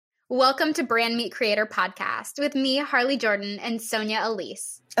Welcome to Brand Meet Creator Podcast with me, Harley Jordan, and Sonia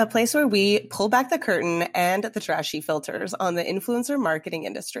Elise. A place where we pull back the curtain and the trashy filters on the influencer marketing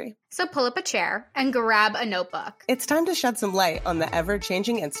industry. So pull up a chair and grab a notebook. It's time to shed some light on the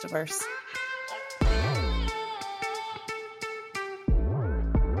ever-changing Instaverse.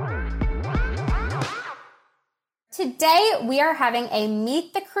 Today, we are having a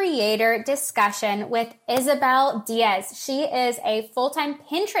Meet the Creator discussion with Isabelle Dias. She is a full-time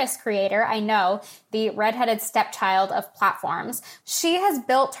Pinterest creator, I know, the redheaded stepchild of platforms. She has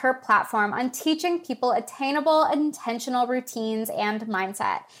built her platform on teaching people attainable, intentional routines and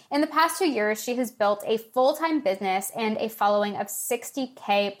mindset. In the past 2 years, she has built a full-time business and a following of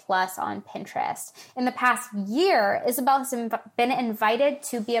 60K plus on Pinterest. In the past year, Isabelle has been invited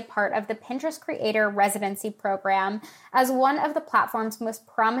to be a part of the Pinterest Creator Residency Program as one of the platform's most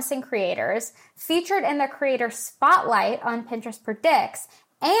promising creators, featured in the Creator Spotlight on Pinterest Predicts,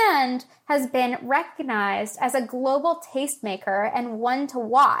 and has been recognized as a global tastemaker and one to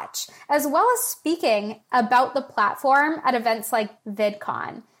watch, as well as speaking about the platform at events like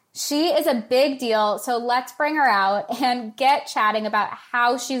VidCon. She is a big deal, so let's bring her out and get chatting about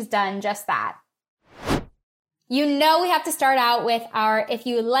how she's done just that. You know we have to start out with our if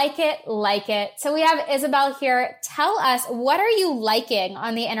you like it, like it. So we have Isabelle here. Tell us, what are you liking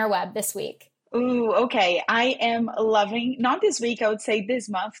on the interweb this week? Ooh, okay. I am loving, not this week, I would say this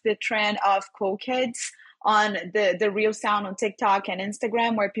month, the trend of cool kids on the real sound on TikTok and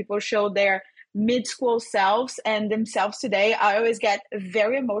Instagram, where people show their mid-school selves and themselves today. I always get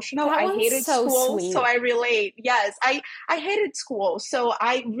very emotional. I hated school, sweet. so I relate. Yes, I hated school, so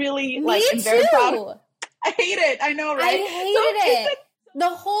I really am very proud. I hate it. I know, right? I hated it. The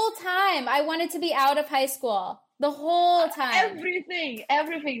whole time. I wanted to be out of high school. The whole time.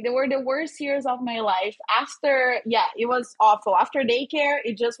 Everything. They were the worst years of my life. After, it was awful. After daycare,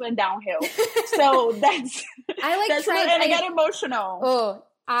 it just went downhill. So that's, I got emotional. Oh,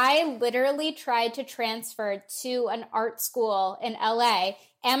 I literally tried to transfer to an art school in LA.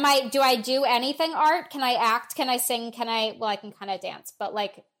 Do I do anything art? Can I act? Can I sing? I can kind of dance, but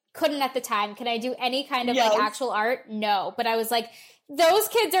couldn't at the time. Can I do any kind of actual art? No. But I was like, those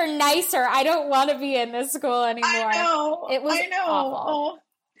kids are nicer. I don't want to be in this school anymore. I know. It was awful.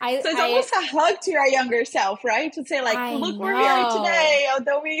 So it's almost a hug to our younger self, right? To say look where we are today,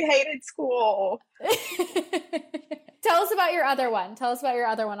 although we hated school. Tell us about your other one.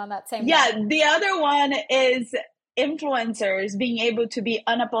 On that same one. The other one is influencers being able to be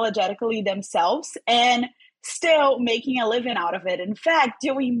unapologetically themselves and still making a living out of it. In fact,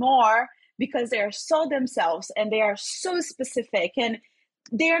 doing more because they are so themselves and they are so specific and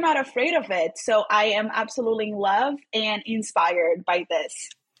they are not afraid of it. So I am absolutely in love and inspired by this.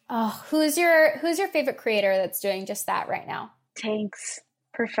 Oh, who's your favorite creator that's doing just that right now? Tanks.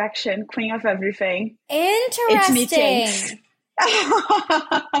 Perfection. Queen of everything. Interesting. It's me, Tanks.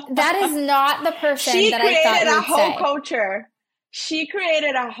 That is not the person that I thought you would say. She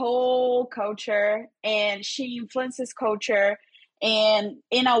created a whole culture and she influences culture and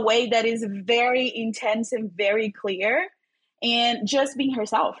in a way that is very intense and very clear and just being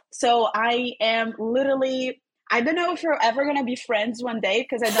herself. So I am literally, I don't know if we're ever going to be friends one day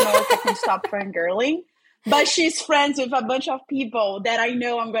because I don't know if I can stop fangirling, but she's friends with a bunch of people that I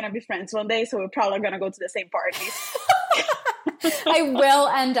know I'm going to be friends one day. So we're probably going to go to the same parties. I will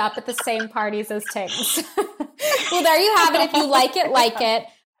end up at the same parties as Tings. Well, there you have it. If you like it, like it.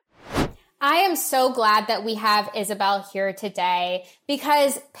 I am so glad that we have Isabelle here today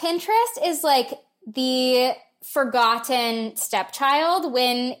because Pinterest is the forgotten stepchild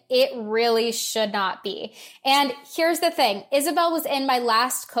when it really should not be. And here's the thing. Isabelle was in my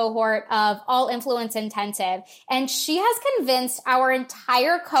last cohort of All Influence Intensive, and she has convinced our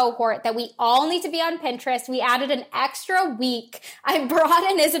entire cohort that we all need to be on Pinterest. We added an extra week. I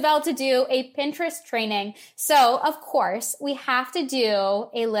brought in Isabelle to do a Pinterest training. So, of course, we have to do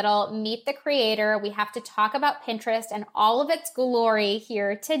a little Meet the Creator. We have to talk about Pinterest and all of its glory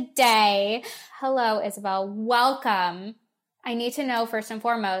here today. Hello, Isabelle. Welcome. I need to know, first and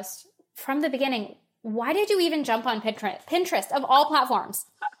foremost, from the beginning, why did you even jump on Pinterest of all platforms?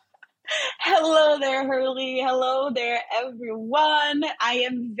 Hello there, Hurley. Hello there, everyone. I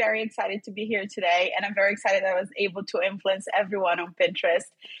am very excited to be here today, and I'm very excited that I was able to influence everyone on Pinterest.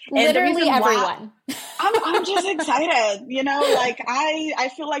 Literally everyone. I'm just excited,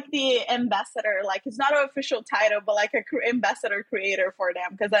 I feel like the ambassador, it's not an official title, but ambassador creator for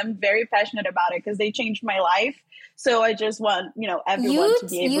them because I'm very passionate about it because they changed my life. So I just want, everyone to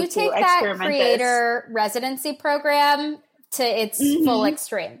be able to experiment this. You take that creator residency program to its full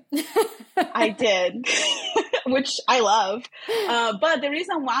extreme. I did. which I love. But the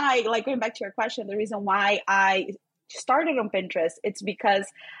reason why, like going back to your question, the reason why I started on Pinterest, it's because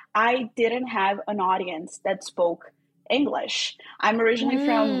I didn't have an audience that spoke English. I'm originally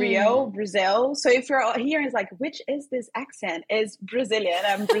from Rio, Brazil. So if you're here, it's like, which is this accent? Is Brazilian.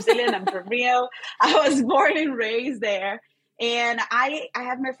 I'm Brazilian. I'm from Rio. I was born and raised there. And I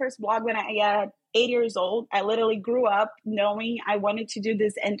have my first blog when I got 8 years old. I literally grew up knowing I wanted to do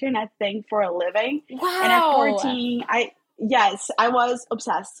this internet thing for a living. Wow. And at 14, I was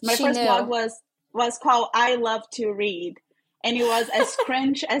obsessed. My first blog was called I Love to Read. And it was as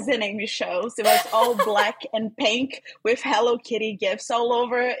cringe as the name shows. It was all black and pink with Hello Kitty gifs all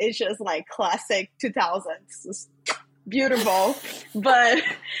over. It's just like classic 2000s. It's beautiful. But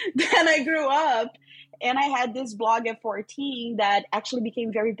then I grew up and I had this blog at 14 that actually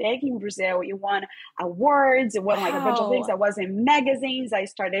became very big in Brazil. It won awards. It won like a bunch of things. I was in magazines. I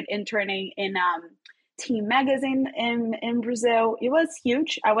started interning in Teen Magazine in Brazil. It was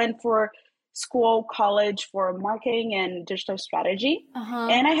huge. I went for college for marketing and digital strategy.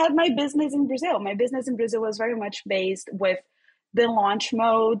 And I had my business in Brazil. My business in Brazil was very much based with the launch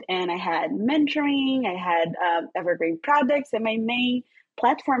mode, and I had mentoring, I had evergreen products, and my main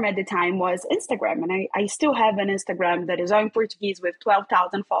platform at the time was Instagram. And I still have an Instagram that is all in Portuguese with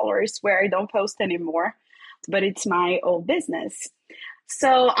 12,000 followers where I don't post anymore, but it's my old business.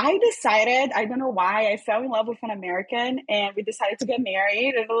 So I decided, I don't know why, I fell in love with an American and we decided to get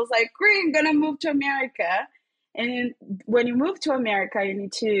married. And it was like, great, I'm going to move to America. And when you move to America, you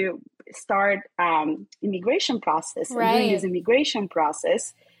need to start immigration process. Right. And during this immigration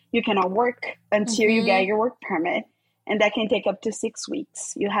process, you cannot work until you get your work permit. And that can take up to 6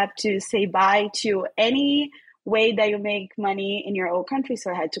 weeks. You have to say bye to any way that you make money in your old country.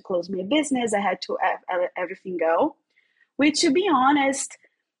 So I had to close my business. I had to let everything go. Which, to be honest,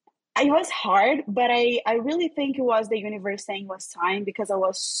 it was hard, but I really think it was the universe saying it was time because I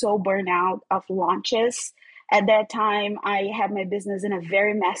was so burnt out of launches. At that time, I had my business in a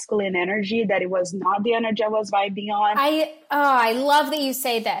very masculine energy that it was not the energy I was vibing on. I love that you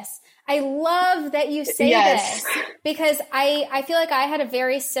say this. I love that you say this because I feel like I had a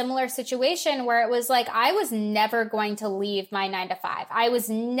very similar situation where it was like I was never going to leave my 9 to 5. I was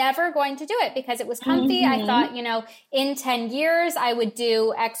never going to do it because it was comfy. I thought, in 10 years I would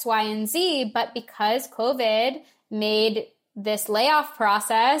do X, Y, and Z. But because COVID made this layoff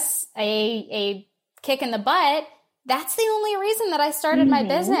process a kick in the butt, that's the only reason that I started my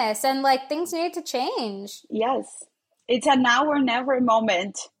business. And like things needed to change. Yes. It's a now or never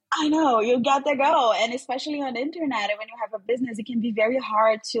moment. I know, you got to go. And especially on the internet, when you have a business, it can be very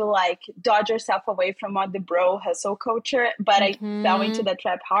hard to like dodge yourself away from all the bro hustle culture. But I fell into the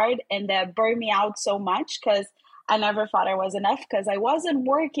trap hard and that burned me out so much because I never thought I was enough because I wasn't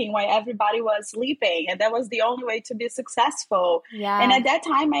working while everybody was sleeping. And that was the only way to be successful. Yeah. And at that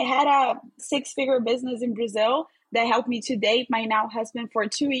time, I had a 6-figure business in Brazil that helped me to date my now husband for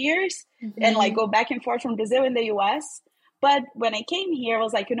 2 years and like go back and forth from Brazil in the US. But when I came here, I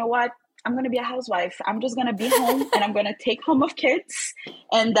was like, you know what? I'm going to be a housewife. I'm just going to be home and I'm going to take home of kids.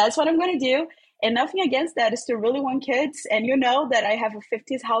 And that's what I'm going to do. And nothing against that. I still really want kids. And you know that I have a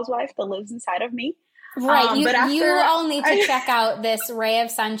 50s housewife that lives inside of me. Right. You all need to check out this ray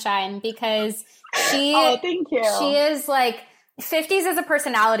of sunshine because thank you. She is like 50s is a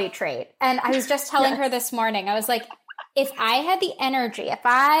personality trait. And I was just telling her this morning, I was like, if I had the energy, if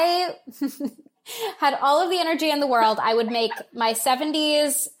I had all of the energy in the world, I would make my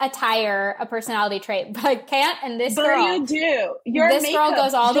 70s attire a personality trait, but I can't. And this girl, you do. This girl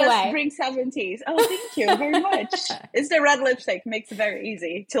goes all the way. Bring 70s. Oh, thank you very much. It's the red lipstick. Makes it very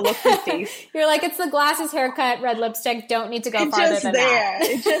easy to look 50s. You're like, it's the glasses, haircut, red lipstick. Don't need to go farther than that.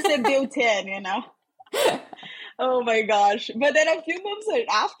 It's just a built-in, Oh my gosh. But then a few months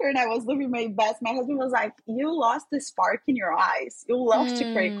after, and I was living my best, my husband was like, you lost the spark in your eyes. You love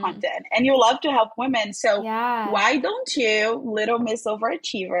to create content and you love to help women. So why don't you, little Miss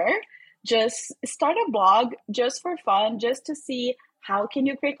Overachiever, just start a blog just for fun, just to see how can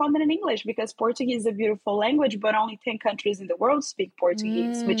you create content in English? Because Portuguese is a beautiful language, but only 10 countries in the world speak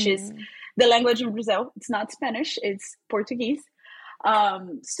Portuguese, which is the language in Brazil. It's not Spanish, it's Portuguese.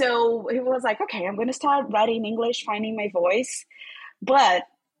 So he was like, okay, I'm going to start writing English, finding my voice. But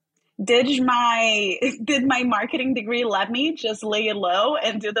did my marketing degree let me just lay it low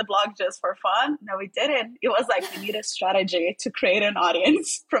and do the blog just for fun? No, it didn't. It was like, we need a strategy to create an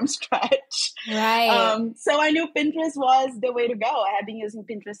audience from scratch. Right. So I knew Pinterest was the way to go. I had been using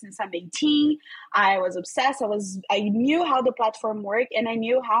Pinterest since I'm 18. I was obsessed. I knew how the platform worked, and I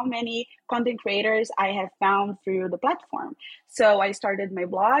knew how many content creators I have found through the platform. So I started my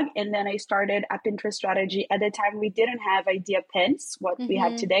blog, and then I started a Pinterest strategy. At the time, we didn't have idea pins, what we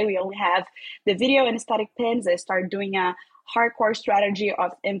have today. We only have the video and static pins. I started doing a hardcore strategy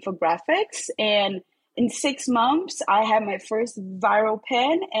of infographics, and in 6 months, I had my first viral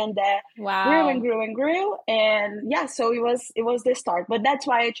pin, and grew and grew and grew. And yeah, so it was the start. But that's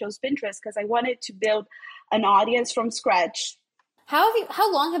why I chose Pinterest, because I wanted to build an audience from scratch.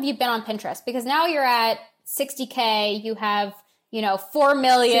 How long have you been on Pinterest? Because now you're at 60K, you have, 4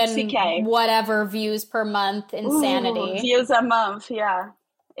 million 60K. whatever views per month. Insanity. Views a month, yeah.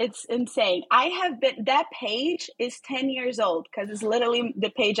 It's insane. That page is 10 years old, because it's literally the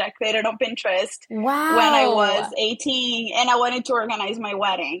page I created on Pinterest when I was 18 and I wanted to organize my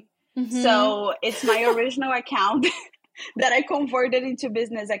wedding. So it's my original account that I converted into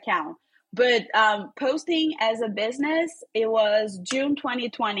business account. But posting as a business, it was June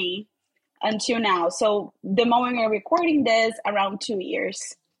 2020 until now. So the moment we're recording this, around 2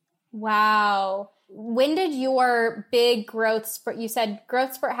 years. Wow. When did your big growth spurt? You said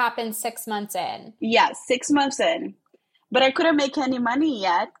growth spurt happened 6 months in. Yeah, 6 months in. But I couldn't make any money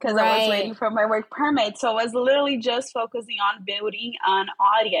yet, because I was waiting for my work permit. So I was literally just focusing on building an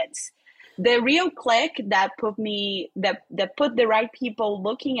audience. The real click that put the right people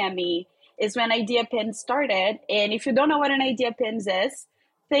looking at me is when Idea Pins started. And if you don't know what an Idea Pins is,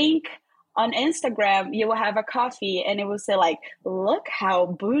 think on Instagram, you will have a coffee and it will say like, look how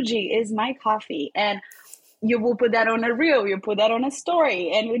bougie is my coffee. And you will put that on a reel, you put that on a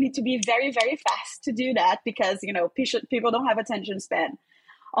story. And we need to be very, very fast to do that, because, people don't have attention span.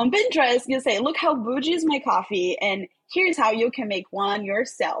 On Pinterest, you say, look how bougie is my coffee, and here's how you can make one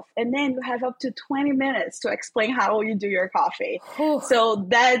yourself. And then you have up to 20 minutes to explain how you do your coffee. So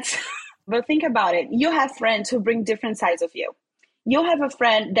that's, but think about it. You have friends who bring different sides of you. You have a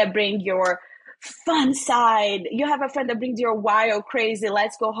friend that brings your fun side. You have a friend that brings your wild, crazy,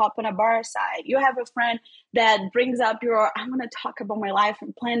 let's go hop on a bar side. You have a friend that brings up your, I want to talk about my life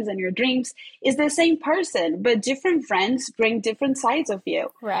and plans and your dreams. Is the same person, but different friends bring different sides of you.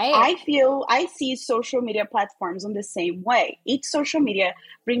 Right. I see social media platforms on the same way. Each social media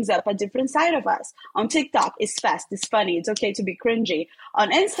brings up a different side of us. On TikTok, it's fast, it's funny, it's okay to be cringy.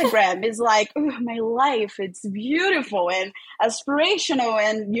 On Instagram, it's like, oh, my life, it's beautiful and aspirational,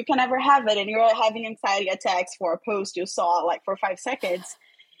 and you can never have it, and you're having anxiety attacks for a post you saw like for 5 seconds.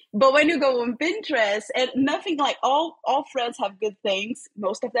 But when you go on Pinterest, and nothing, like all friends have good things,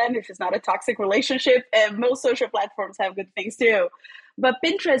 most of them, if it's not a toxic relationship, and most social platforms have good things too. But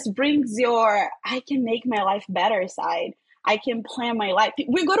Pinterest brings your, I can make my life better side. I can plan my life.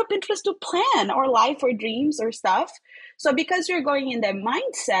 We go to Pinterest to plan our life or dreams or stuff. So because you're going in that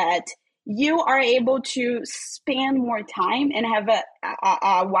mindset, you are able to spend more time and have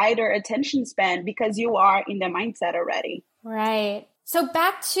a wider attention span, because you are in the mindset already. Right. So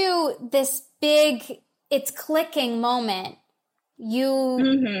back to this big, it's clicking moment.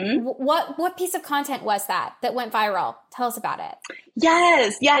 What piece of content was that went viral? Tell us about it.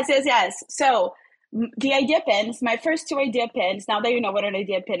 Yes. So the idea pins, my first 2 idea pins, now that you know what an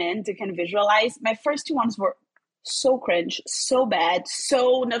idea pin is, you can visualize. My first 2 ones were so cringe, so bad,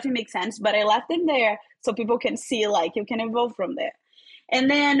 so nothing makes sense, but I left them there so people can see, like, you can evolve from there. And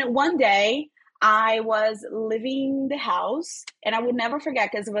then one day I was leaving the house, and I would never forget,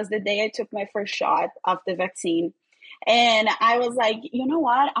 because it was the day I took my first shot of the vaccine. And I was like, you know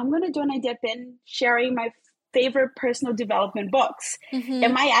what? I'm going to do an idea pin sharing my favorite personal development books.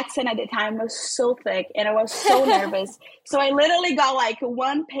 And my accent at the time was so thick, and I was so nervous. So I literally got like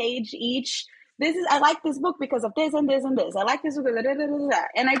 1 page each. I like this book because of this and this and this. I like this book.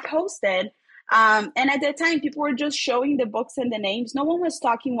 And I posted. And at that time, people were just showing the books and the names. No one was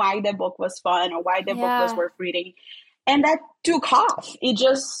talking why the book was fun or why the book was worth reading. And that took off. It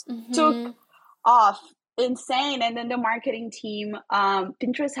just took off. Insane. And then the marketing team,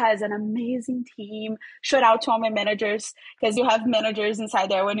 Pinterest has an amazing team. Shout out to all my managers, because you have managers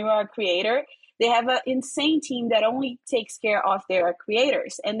inside there when you are a creator. They have an insane team that only takes care of their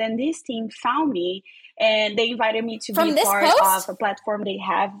creators. And then this team found me, and they invited me to be part of a platform they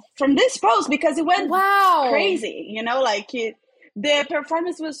have from this post, because it went crazy. The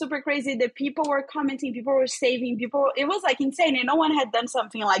performance was super crazy. The people were commenting, people were saving, it was like insane. And no one had done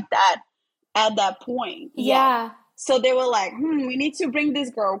something like that at that point. Yeah. So they were like, we need to bring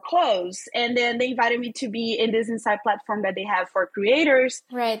this girl close. And then they invited me to be in this inside platform that they have for creators.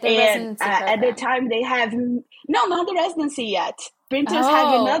 Right, the And residency at the time they have, no, not the residency yet. Pinterest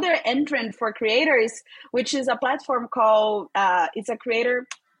have another entrant for creators, which is a platform called, it's a creator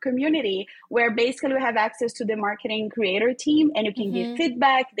community where basically we have access to the marketing creator team and you can give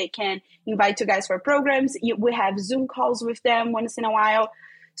feedback. They can invite you guys for programs. We have Zoom calls with them once in a while.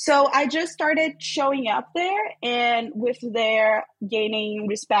 So I just started showing up there, and with their gaining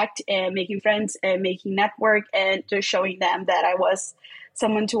respect and making friends and making network and just showing them that I was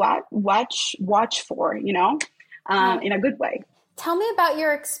someone to watch for, in a good way. Tell me about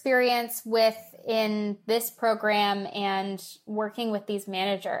your experience in this program and working with these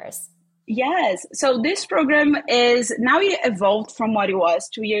managers. Yes. So this program is now evolved from what it was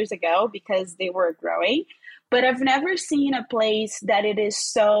 2 years ago because they were growing. But I've never seen a place that it is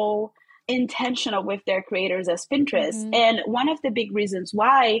so intentional with their creators as Pinterest. And one of the big reasons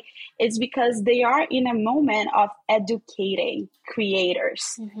why is because they are in a moment of educating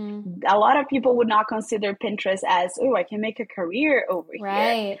creators. A lot of people would not consider Pinterest as, oh, I can make a career over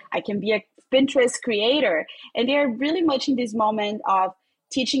here. I can be a Pinterest creator. And they're really much in this moment of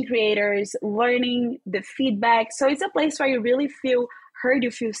teaching creators, learning the feedback. So it's a place where you really feel heard,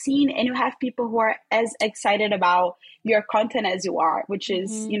 you feel seen, and you have people who are as excited about your content as you are, which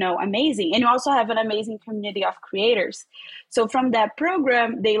is, amazing. And you also have an amazing community of creators. So from that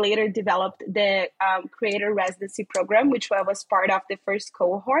program, they later developed the creator residency program, which I was part of the first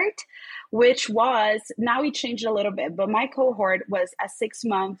cohort, which was, now it changed a little bit, but my cohort was a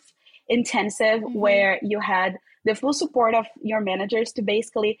 6-month intensive where you had the full support of your managers to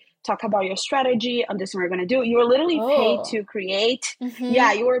basically talk about your strategy, understand what you're going to do. You were literally paid to create.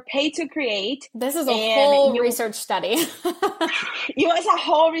 Yeah, you were paid to create. This is a whole research study. It was a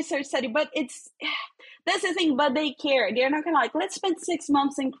whole research study, but that's the thing, but they care. They're not going to let's spend 6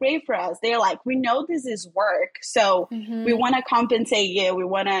 months and create for us. They're like, we know this is work, so we want to compensate you. We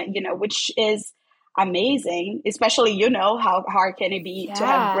want to, which is amazing, especially, how hard can it be to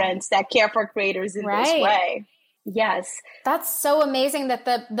have brands that care for creators in this way. Yes. That's so amazing that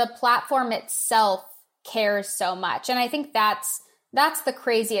the platform itself cares so much. And I think that's the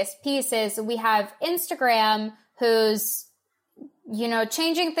craziest piece is we have Instagram who's,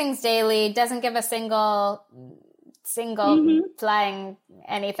 changing things daily, doesn't give a single flying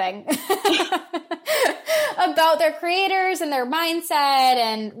anything about their creators and their mindset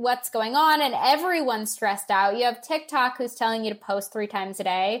and what's going on, and everyone's stressed out. You have TikTok who's telling you to post 3 times a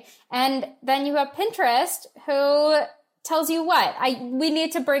day, and then you have Pinterest who tells you what? We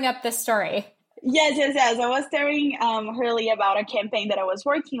need to bring up this story. Yes. I was telling Hurley about a campaign that I was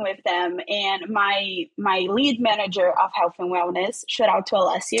working with them, and my lead manager of health and wellness, shout out to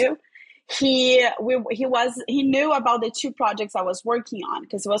Alessio, he knew about the 2 projects I was working on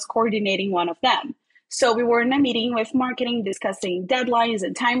because he was coordinating one of them. So we were in a meeting with marketing discussing deadlines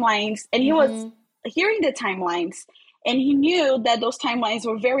and timelines, and he was hearing the timelines, and he knew that those timelines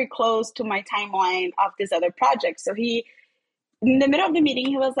were very close to my timeline of this other project. So in the middle of the meeting,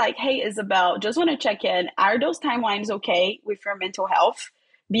 he was like, hey, Isabelle, just want to check in. Are those timelines okay with your mental health?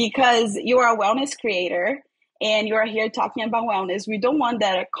 Because you are a wellness creator and you are here talking about wellness. We don't want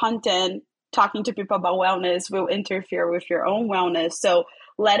that content talking to people about wellness will interfere with your own wellness. So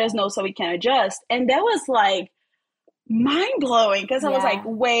let us know so we can adjust. And that was mind blowing because I was like,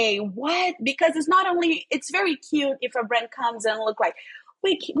 wait, what? Because it's very cute if a brand comes and look like,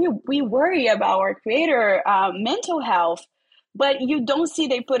 we worry about our creator mental health, but you don't see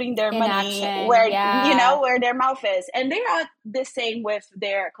they putting their money where, where their mouth is. And they are the same with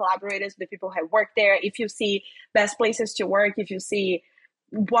their collaborators, the people who have worked there. If you see best places to work, if you see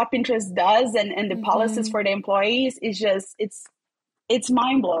what Pinterest does and the policies for the employees, it's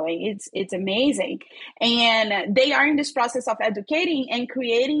mind-blowing. It's amazing. And they are in this process of educating and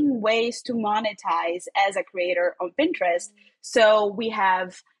creating ways to monetize as a creator on Pinterest. So we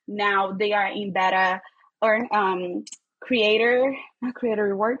have now, they are in beta or not creator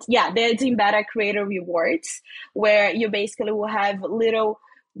rewards. Yeah, they're in beta creator rewards, where you basically will have little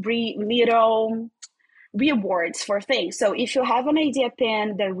rewards for things. So if you have an idea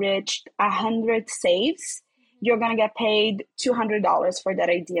pin that reached 100 saves, you're going to get paid $200 for that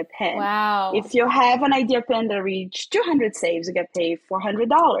idea pin. Wow. If you have an idea pin that reached 200 saves, you get paid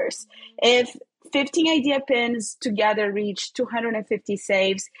 $400. If 15 idea pins together reach 250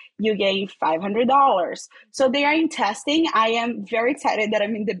 saves, you gain $500. So they are in testing. I am very excited that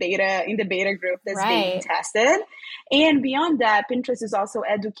I'm in the beta group that's being tested. And beyond that, Pinterest is also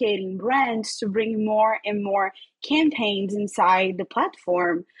educating brands to bring more and more campaigns inside the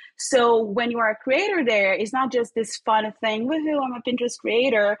platform. So when you are a creator there, it's not just this fun thing, woohoo, I'm a Pinterest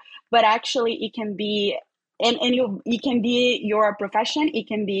creator, but actually it can be, and it can be your profession, it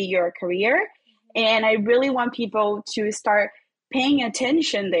can be your career. And I really want people to start paying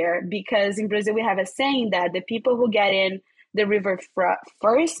attention there, because in Brazil we have a saying that the people who get in the river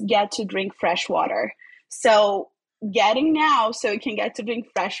first get to drink fresh water. So getting now so you can get to drink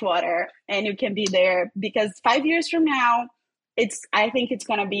fresh water and you can be there, because 5 years from now, I think it's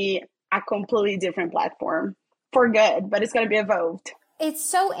going to be a completely different platform for good, but it's going to be evolved. It's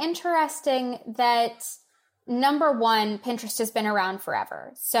so interesting that, number one, Pinterest has been around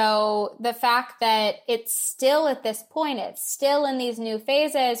forever. So the fact that it's still at this point, it's still in these new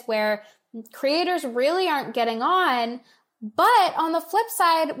phases where creators really aren't getting on. But on the flip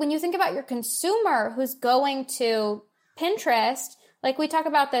side, when you think about your consumer who's going to Pinterest, like we talk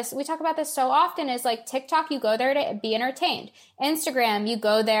about this so often, is like TikTok, you go there to be entertained. Instagram, you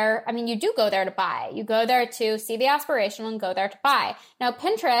go there, you do go there to buy. You go there to see the aspirational and go there to buy. Now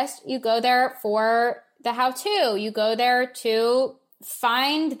Pinterest, you go there for the how-to. You go there to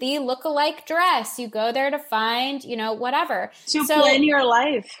find the lookalike dress. You go there to find, whatever. To plan your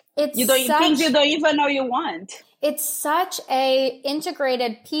life. Things you don't even know you want. It's such a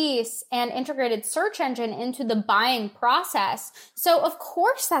integrated piece and integrated search engine into the buying process. So of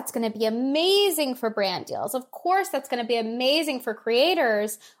course that's going to be amazing for brand deals. Of course that's going to be amazing for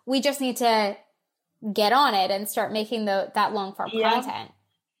creators. We just need to get on it and start making that long form content.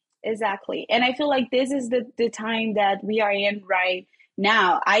 Exactly. And I feel like this is the time that we are in right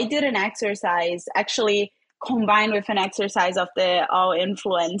now. I did an exercise actually combined with an exercise of the All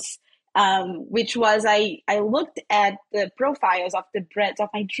Influence, which was I looked at the profiles of the brands, of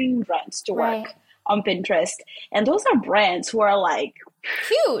my dream brands to work on Pinterest. And those are brands who are like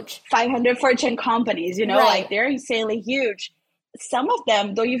huge, 500 Fortune companies, like they're insanely huge. Some of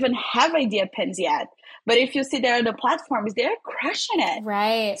them don't even have idea pins yet. But if you see there on the platforms, they're crushing it.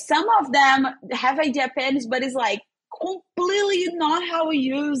 Right. Some of them have idea pins, but it's like completely not how we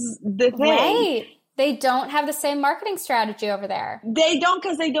use the thing. Right. They don't have the same marketing strategy over there. They don't,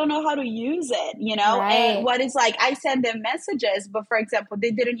 because they don't know how to use it, Right. And what is like, I send them messages, but for example,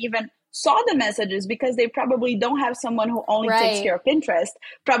 they didn't even saw the messages because they probably don't have someone who only takes care of Pinterest.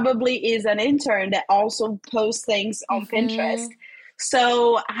 Probably is an intern that also posts things on Pinterest.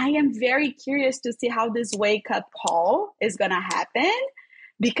 So I am very curious to see how this wake-up call is going to happen,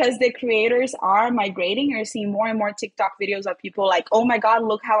 because the creators are migrating. You're seeing more and more TikTok videos of people like, oh my God,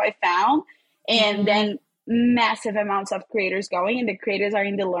 look how I found. And then massive amounts of creators going, and the creators are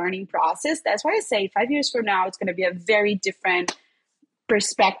in the learning process. That's why I say 5 years from now, it's going to be a very different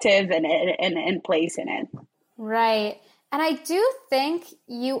perspective and place in it. Right. And I do think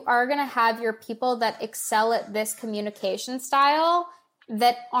you are going to have your people that excel at this communication style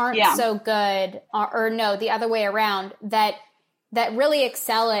that aren't so good, or no, the other way around, that really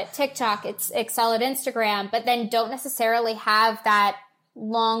excel at TikTok, excel at Instagram, but then don't necessarily have that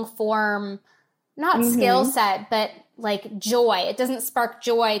long form, not skill set, but like joy. It doesn't spark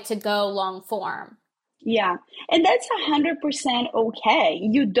joy to go long form. Yeah. And that's 100% okay.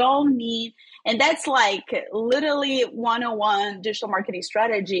 You don't need, and that's like literally 101 digital marketing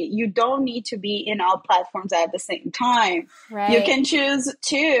strategy. You don't need to be in all platforms at the same time. Right. You can choose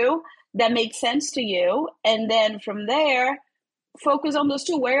two that make sense to you. And then from there, focus on those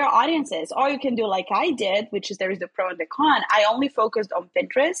two where your audience is. Or you can do like I did, which is there is the pro and the con. I only focused on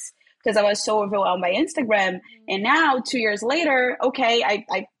Pinterest because I was so overwhelmed by Instagram. And now 2 years later, okay,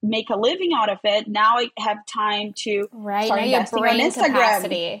 I make a living out of it. Now I have time to start investing on Instagram.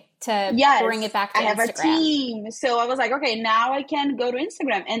 Capacity to bring it back to Instagram. I have a team. So I was like, okay, now I can go to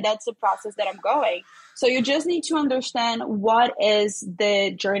Instagram. And that's the process that I'm going. So you just need to understand what is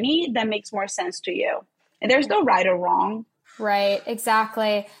the journey that makes more sense to you. And there's no right or wrong. Right,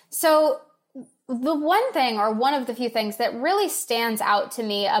 exactly. So the one thing, or one of the few things that really stands out to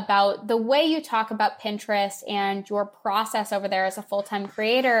me about the way you talk about Pinterest and your process over there as a full-time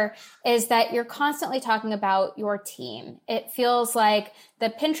creator is that you're constantly talking about your team. It feels like the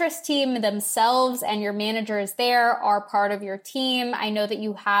Pinterest team themselves and your managers there are part of your team. I know that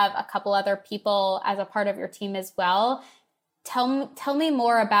you have a couple other people as a part of your team as well. Tell me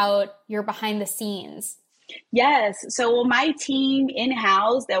more about your behind the scenes. Yes. So my team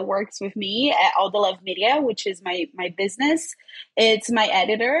in-house that works with me at All the Love Media, which is my business, it's my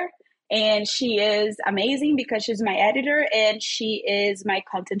editor And she is amazing because she's my editor and she is my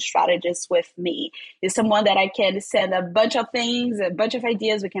content strategist with me. Is someone that I can send a bunch of things, a bunch of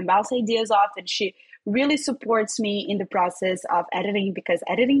ideas. We can bounce ideas off, and she really supports me in the process of editing, because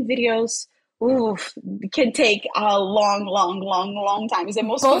editing videos, oof, can take a long time. It's the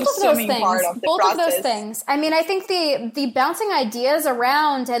most consuming part of the both process. Of those things. I mean, I think the bouncing ideas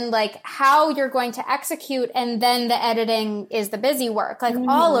around and like how you're going to execute, and then the editing is the busy work. Like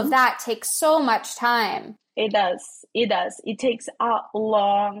all of that takes so much time. It does. It takes a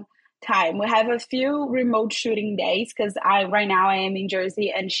long time. We have a few remote shooting days because right now I am in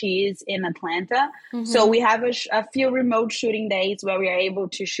Jersey and she is in Atlanta. So we have a few remote shooting days where we are able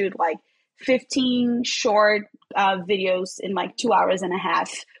to shoot like 15 short videos in like 2 hours and a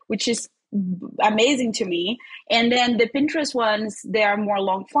half, which is amazing to me. And then the Pinterest ones, they are more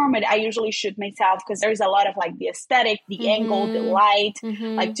long format. I usually shoot myself because there's a lot of like the aesthetic, the angle, the light.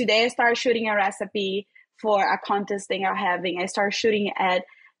 Like today I started shooting a recipe for a contest thing I'm having. I started shooting at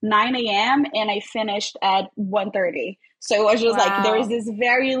 9 a.m. and I finished at 1:30. So it was just like, there was this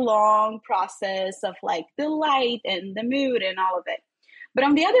very long process of like the light and the mood and all of it. But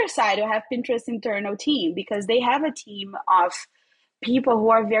on the other side, I have Pinterest internal team, because they have a team of people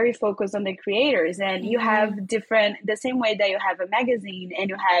who are very focused on the creators. And you have the same way that you have a magazine and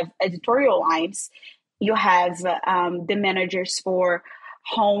you have editorial lines, you have the managers for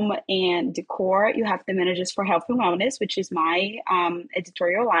home and decor. You have the managers for health and wellness, which is my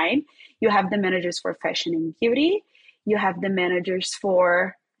editorial line. You have the managers for fashion and beauty. You have the managers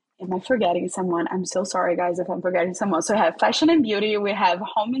for, am I forgetting someone? I'm so sorry, guys, if I'm forgetting someone. So we have fashion and beauty, we have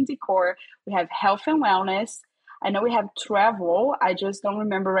home and decor, we have health and wellness. I know we have travel. I just don't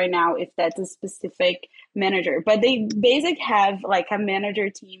remember right now if that's a specific manager. But they basically have like a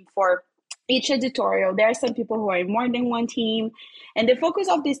manager team for each editorial. There are some people who are in more than one team. And the focus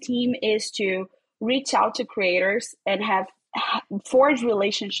of this team is to reach out to creators and forge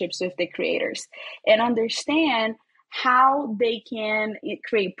relationships with the creators and understand how they can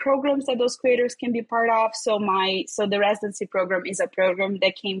create programs that those creators can be part of. So the residency program is a program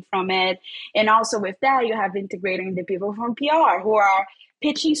that came from it. And also with that, you have integrating the people from PR who are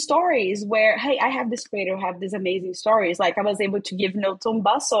pitching stories where, hey, I have this creator who have these amazing stories. Like I was able to give notes on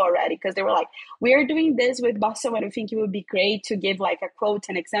Bustle already, because they were like, we're doing this with Bustle and I think it would be great to give like a quote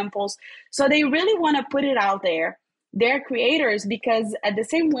and examples. So they really want to put it out there. They're creators, because at the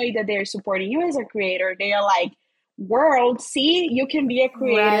same way that they're supporting you as a creator, they are like, world, see, you can be a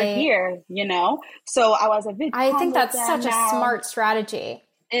creator here, So I was a VidCon. I think that's such a smart strategy.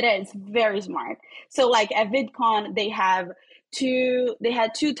 It is very smart. So like at VidCon, they had two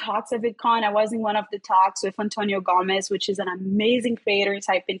talks at VidCon. I was in one of the talks with Antonio Gomez, which is an amazing creator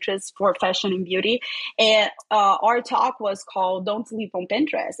inside Pinterest for fashion and beauty. And our talk was called Don't Sleep on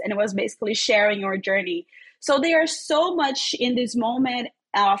Pinterest. And it was basically sharing your journey. So they are so much in this moment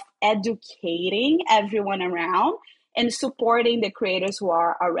of educating everyone around and supporting the creators who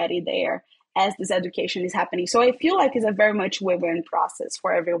are already there as this education is happening. So I feel like it's a very much win-win process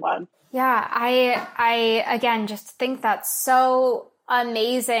for everyone. Yeah, I again just think that's so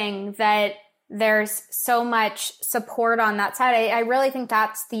amazing that there's so much support on that side. I really think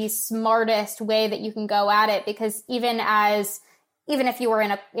that's the smartest way that you can go at it, because even if you were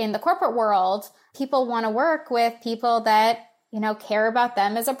in the corporate world, people want to work with people that care about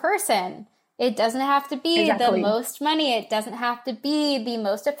them as a person. It doesn't have to be the most money. It doesn't have to be the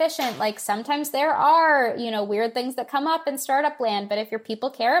most efficient. Like sometimes there are, weird things that come up in startup land, but if your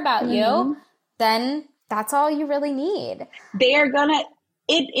people care about you, then that's all you really need. They are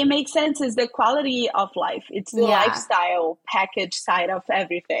it makes sense. Is the quality of life. It's the lifestyle package side of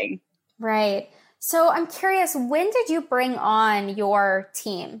everything. Right. So I'm curious, when did you bring on your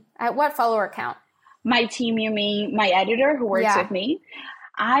team? At what follower count? My team, you mean my editor who works with me?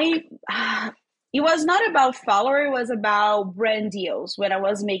 It was not about follower, it was about brand deals, when I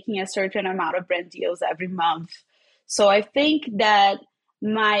was making a certain amount of brand deals every month. So I think that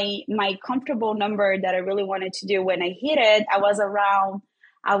my comfortable number that I really wanted to do when I hit it, I was around,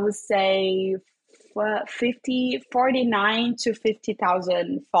 I would say 49 to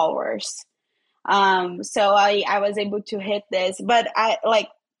 50,000 followers. So I was able to hit this, but I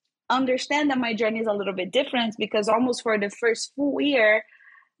understand that my journey is a little bit different, because almost for the first full year,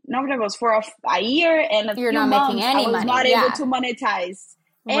 it was for a year and a few months, I was not able to monetize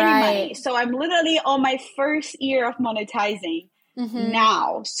any money. So I'm literally on my first year of monetizing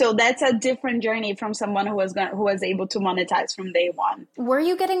now. So that's a different journey from someone who was able to monetize from day one. Were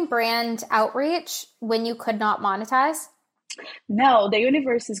you getting brand outreach when you could not monetize? No, the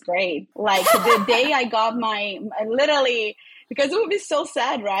universe is great. Like the day I got literally because it would be so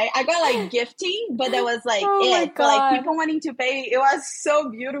sad, right? I got like gifting, but that was like Oh my it. But like God. people wanting to pay, it was so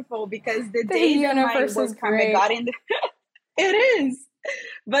beautiful because the day that my universe is work permit great. got in, it is.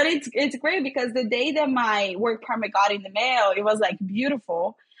 But it's great because the day that my work permit got in the mail, it was like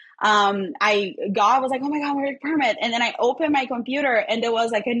beautiful. I was like, oh my God, my work permit. And then I opened my computer and there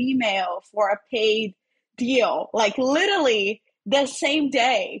was like an email for a paid deal, like literally the same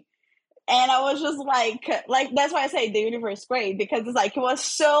day. And I was just like, that's why I say the universe is great, because it's like, it was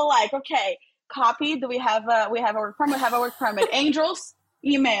so like, okay, copy. Do we have a work permit? We have a work permit. Angels,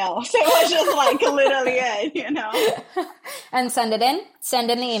 email. So it was just like literally it, you know? And send it in.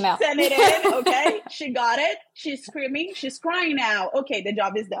 Send in the email. Send it in. Okay. She got it. She's screaming. She's crying now. Okay. The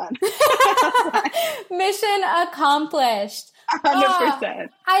job is done. Mission accomplished. 100%.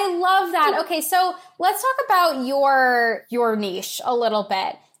 I love that. Okay, so let's talk about your niche a little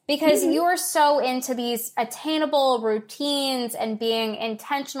bit, because you're so into these attainable routines and being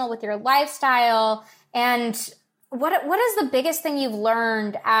intentional with your lifestyle. And what is the biggest thing you've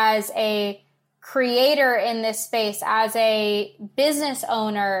learned as a creator in this space, as a business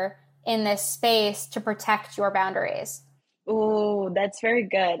owner in this space, to protect your boundaries? Oh, that's very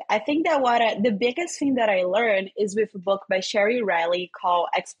good. I think that the biggest thing that I learned is with a book by Sherry Riley called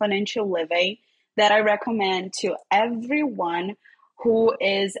Exponential Living, that I recommend to everyone who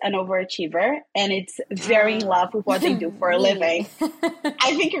is an overachiever and it's very in love with what they do for a living.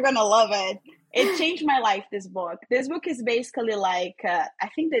 I think you're going to love it. It changed my life, this book. This book is basically like, I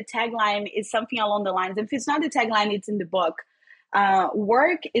think the tagline is something along the lines. If it's not the tagline, it's in the book.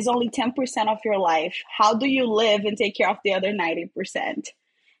 Work is only 10% of your life. How do you live and take care of the other 90%?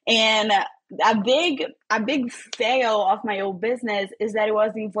 And a big fail of my old business is that it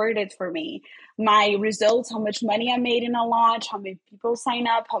was inverted for me. My results, how much money I made in a launch, how many people sign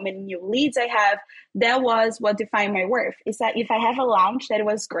up, how many new leads I have, that was what defined my worth. Is that if I have a launch that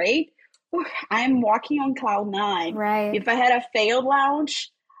was great, I'm walking on cloud 9. Right. If I had a failed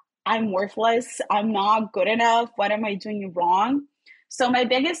launch, I'm worthless. I'm not good enough. What am I doing wrong? So my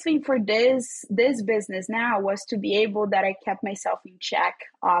biggest thing for this business now was to be able that I kept myself in check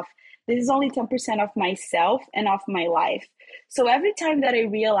of this is only 10% of myself and of my life. So every time that I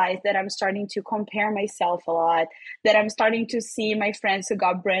realize that I'm starting to compare myself a lot, that I'm starting to see my friends who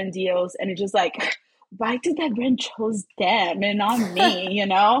got brand deals and it's just like, why did that brand chose them and not me, you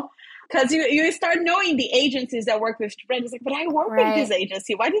know? Because you start knowing the agencies that work with brands. It's like, but I work with this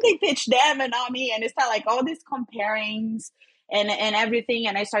agency. Why did they pitch them and not me? And it's not like all these comparings and everything.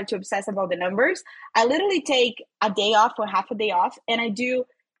 And I start to obsess about the numbers. I literally take a day off or half a day off, and I do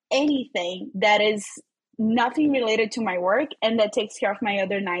anything that is nothing related to my work and that takes care of my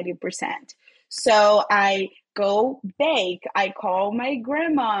other 90%. So I go bake. I call my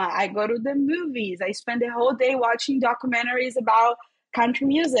grandma. I go to the movies. I spend the whole day watching documentaries about country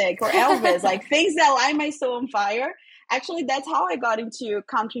music or Elvis, like things that light my soul on fire. Actually, that's how I got into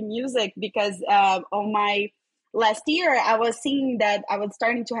country music, because on my last year, I was seeing that I was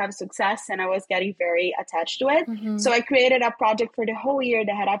starting to have success and I was getting very attached to it. Mm-hmm. So I created a project for the whole year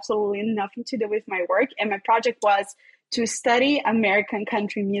that had absolutely nothing to do with my work. And my project was to study American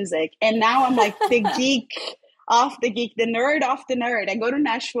country music. And now I'm like the geek off the geek, the nerd off the nerd. I go to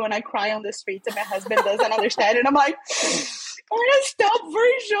Nashville and I cry on the streets and my husband doesn't understand. And I'm like, Ernest Stubb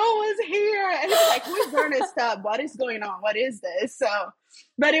Virgil is here. And it's like, who's Ernest Stubb? What is going on? What is this? So,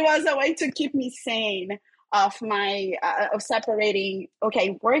 but it was a way to keep me sane of my, of separating,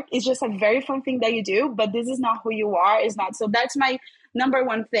 okay, work is just a very fun thing that you do, but this is not who you are, is not. So that's my number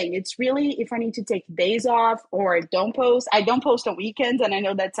one thing. It's really, if I need to take days off or don't post, I don't post on weekends. And I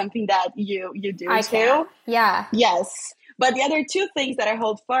know that's something that you do too. Can. Yeah. Yes. But the other two things that I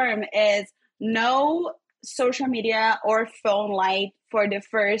hold firm is no social media or phone light for the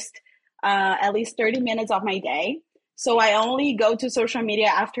first at least 30 minutes of my day. So I only go to social media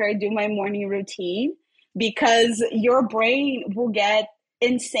after I do my morning routine, because your brain will get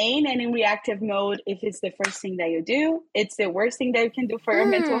insane and in reactive mode if it's the first thing that you do. It's the worst thing that you can do for your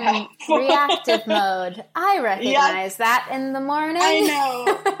mental health. Reactive mode. I recognize that in the morning.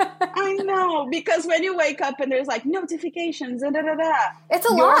 I know. Because when you wake up and there's like notifications and it's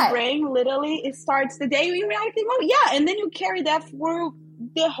a lot. Your brain literally, it starts the day in reactive mode. Yeah, and then you carry that for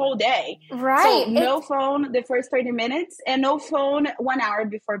the whole day. Right. So no phone the first 30 minutes and no phone 1 hour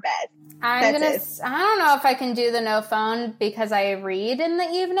before bed. I don't know if I can do the no phone because I read in the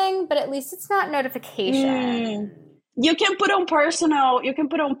evening, but at least it's not notification. You can put on personal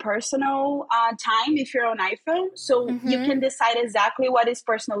time if you're on iPhone. So you can decide exactly what is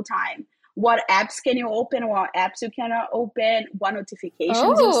personal time. what apps can you open, what apps you cannot open, what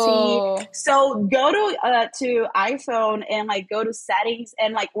notifications you see. Oh, So go to iPhone and like go to settings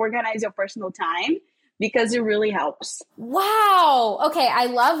and like organize your personal time, because it really helps. wow. Okay, I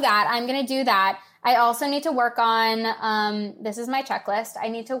love that. I'm going to do that. I also need to work on, this is my checklist. I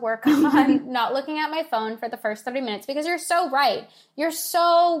need to work on not looking at my phone for the first 30 minutes, because you're so right. You're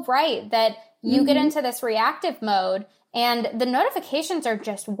so right that you get into this reactive mode and the notifications are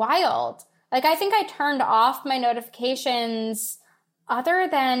just wild. Like, I think I turned off my notifications other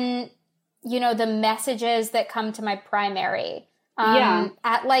than, the messages that come to my primary,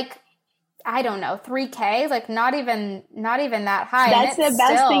 at like, I don't know, 3K, like not even that high. That's the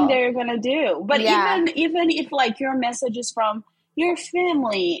best thing they're gonna do. But Yeah. even if like your messages from your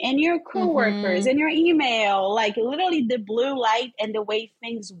family and your coworkers and your email, like literally the blue light and the way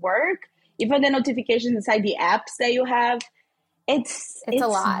things work, even the notifications inside the apps that you have, it's a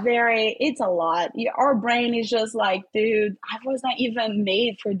lot. It's a lot. Our brain is just like, dude, I was not even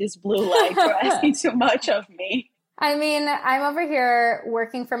made for this blue light. You're asking too much of me. I mean, I'm over here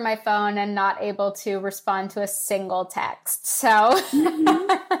working from my phone and not able to respond to a single text. So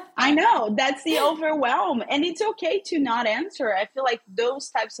I know, that's the overwhelm. And it's okay to not answer. I feel like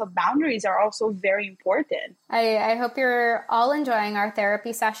those types of boundaries are also very important. I hope you're all enjoying our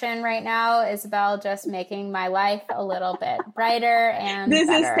therapy session right now. Isabelle just making my life a little bit brighter and This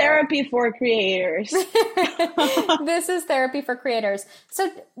better. is therapy for creators. This is therapy for creators. So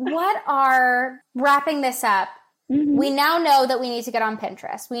wrapping this up, we now know that we need to get on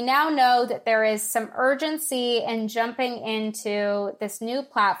Pinterest. We now know that there is some urgency in jumping into this new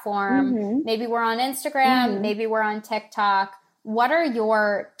platform. Maybe we're on Instagram, maybe we're on TikTok. What are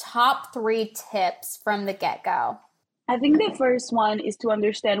your top 3 tips from the get-go? I think the first one is to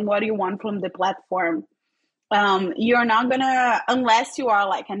understand what you want from the platform. You're not gonna, unless you are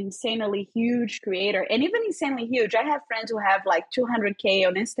like an insanely huge creator, and even insanely huge. I have friends who have like 200K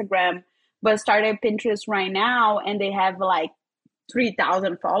on Instagram, but started Pinterest right now, and they have like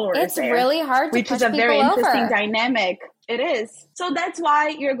 3,000 followers. It's there, really hard to which push is a very interesting over. dynamic. It is. So that's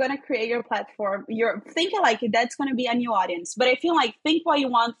why you're going to create your platform. You're thinking like that's going to be a new audience. But I feel like think what you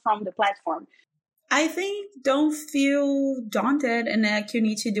want from the platform. I think don't feel daunted and like you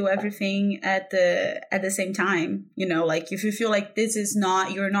need to do everything at the same time. Like if you feel like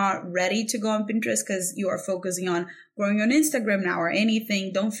you're not ready to go on Pinterest because you are focusing on growing on Instagram now or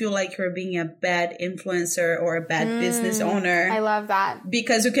anything, don't feel like you're being a bad influencer or a bad business owner. I love that.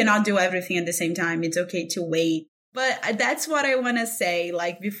 Because you cannot do everything at the same time. It's okay to wait. But that's what I want to say.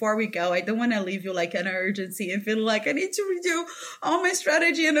 Like, before we go, I don't want to leave you like an urgency and feel like I need to redo all my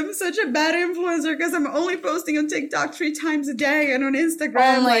strategy and I'm such a bad influencer because I'm only posting on TikTok 3 times a day and on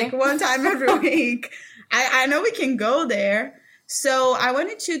Instagram like 1 time every week. I know we can go there. So I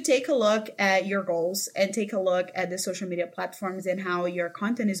wanted to take a look at your goals and take a look at the social media platforms and how your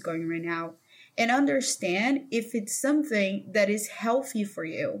content is going right now and understand if it's something that is healthy for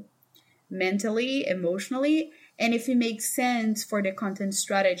you mentally, emotionally, and if it makes sense for the content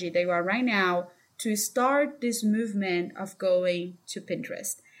strategy that you are right now to start this movement of going to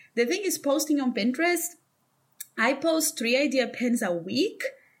Pinterest. The thing is, posting on Pinterest, I post 3 idea pins a week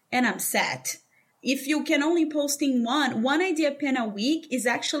and I'm set. If you can only posting one idea pin a week is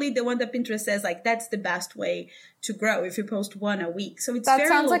actually the one that Pinterest says like that's the best way to grow if you post 1 a week. So it's that very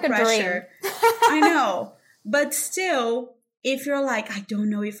sounds low like pressure. A dream. I know. But still, if you're like, I don't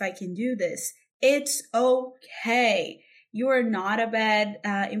know if I can do this, it's okay. You are not a bad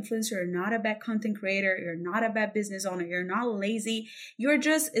influencer. You're not a bad content creator. You're not a bad business owner. You're not lazy. You're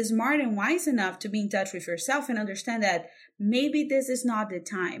just smart and wise enough to be in touch with yourself and understand that maybe this is not the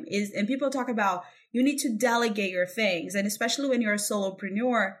time. And people talk about you need to delegate your things. And especially when you're a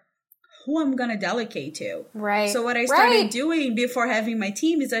solopreneur, who I'm going to delegate to. Right. So what I started doing before having my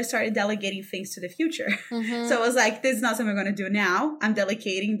team is I started delegating things to the future. So I was like, this is not something I'm going to do now. I'm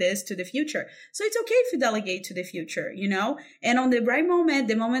delegating this to the future. So it's okay if you delegate to the future, and on the right moment,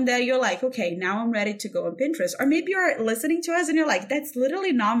 the moment that you're like, okay, now I'm ready to go on Pinterest, or maybe you're listening to us and you're like, that's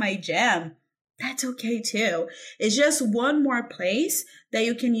literally not my jam. That's okay too. It's just one more place that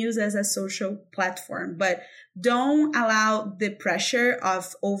you can use as a social platform, but don't allow the pressure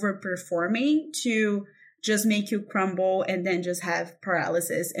of overperforming to just make you crumble and then just have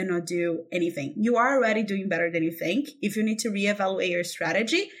paralysis and not do anything. You are already doing better than you think. If you need to reevaluate your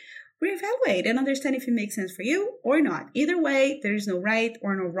strategy, reevaluate and understand if it makes sense for you or not. Either way, there's no right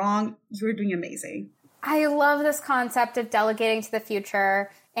or no wrong. You're doing amazing. I love this concept of delegating to the future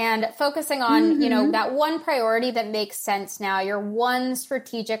and focusing on, that one priority that makes sense now, your one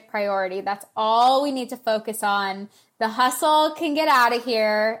strategic priority. That's all we need to focus on. The hustle can get out of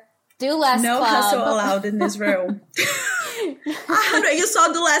here. Do Less No Club. hustle allowed in this room. You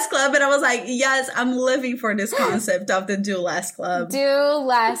saw Do Less Club, and I was like, yes, I'm living for this concept of the Do Less Club. Do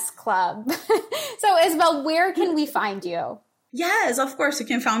Less Club. So, Isabelle, where can we find you? Yes, of course. You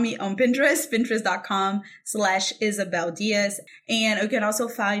can find me on Pinterest, pinterest.com/Isabelle Dias. And you can also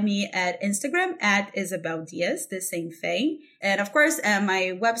find me at Instagram at Isabelle Dias, the same thing. And of course, at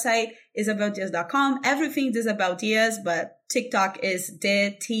my website, isabelledias.com. Everything is Isabelle Dias, but TikTok is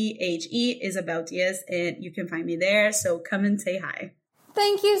THE Isabelle Dias, and you can find me there. So come and say hi.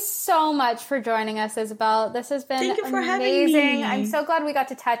 Thank you so much for joining us, Isabelle. This has been Thank you for amazing. having me. I'm so glad we got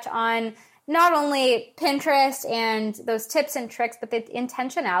to touch on not only Pinterest and those tips and tricks, but the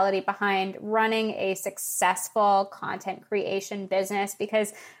intentionality behind running a successful content creation business,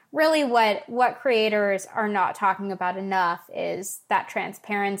 because really what creators are not talking about enough is that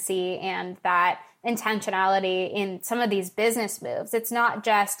transparency and that intentionality in some of these business moves. It's not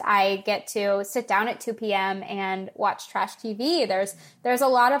just I get to sit down at 2 p.m. and watch trash TV. There's a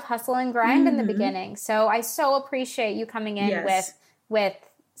lot of hustle and grind in the beginning. So I so appreciate you coming in with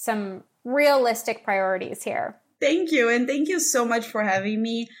some realistic priorities here. Thank you. And thank you so much for having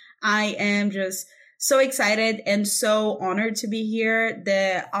me. I am just so excited and so honored to be here.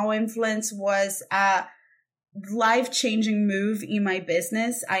 The All Influence was a life-changing move in my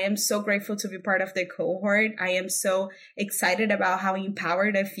business. I am so grateful to be part of the cohort. I am so excited about how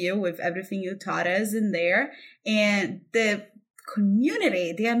empowered I feel with everything you taught us in there. And the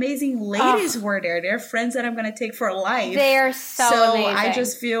community, the amazing ladies were there. They're friends that I'm going to take for life. They are so amazing. I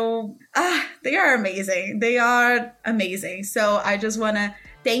just feel, they are amazing. They are amazing. So I just want to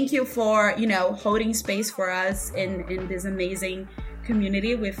thank you for, holding space for us in this amazing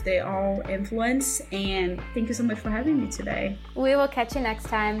community with the All Influence. And thank you so much for having me today. We will catch you next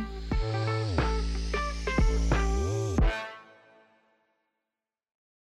time.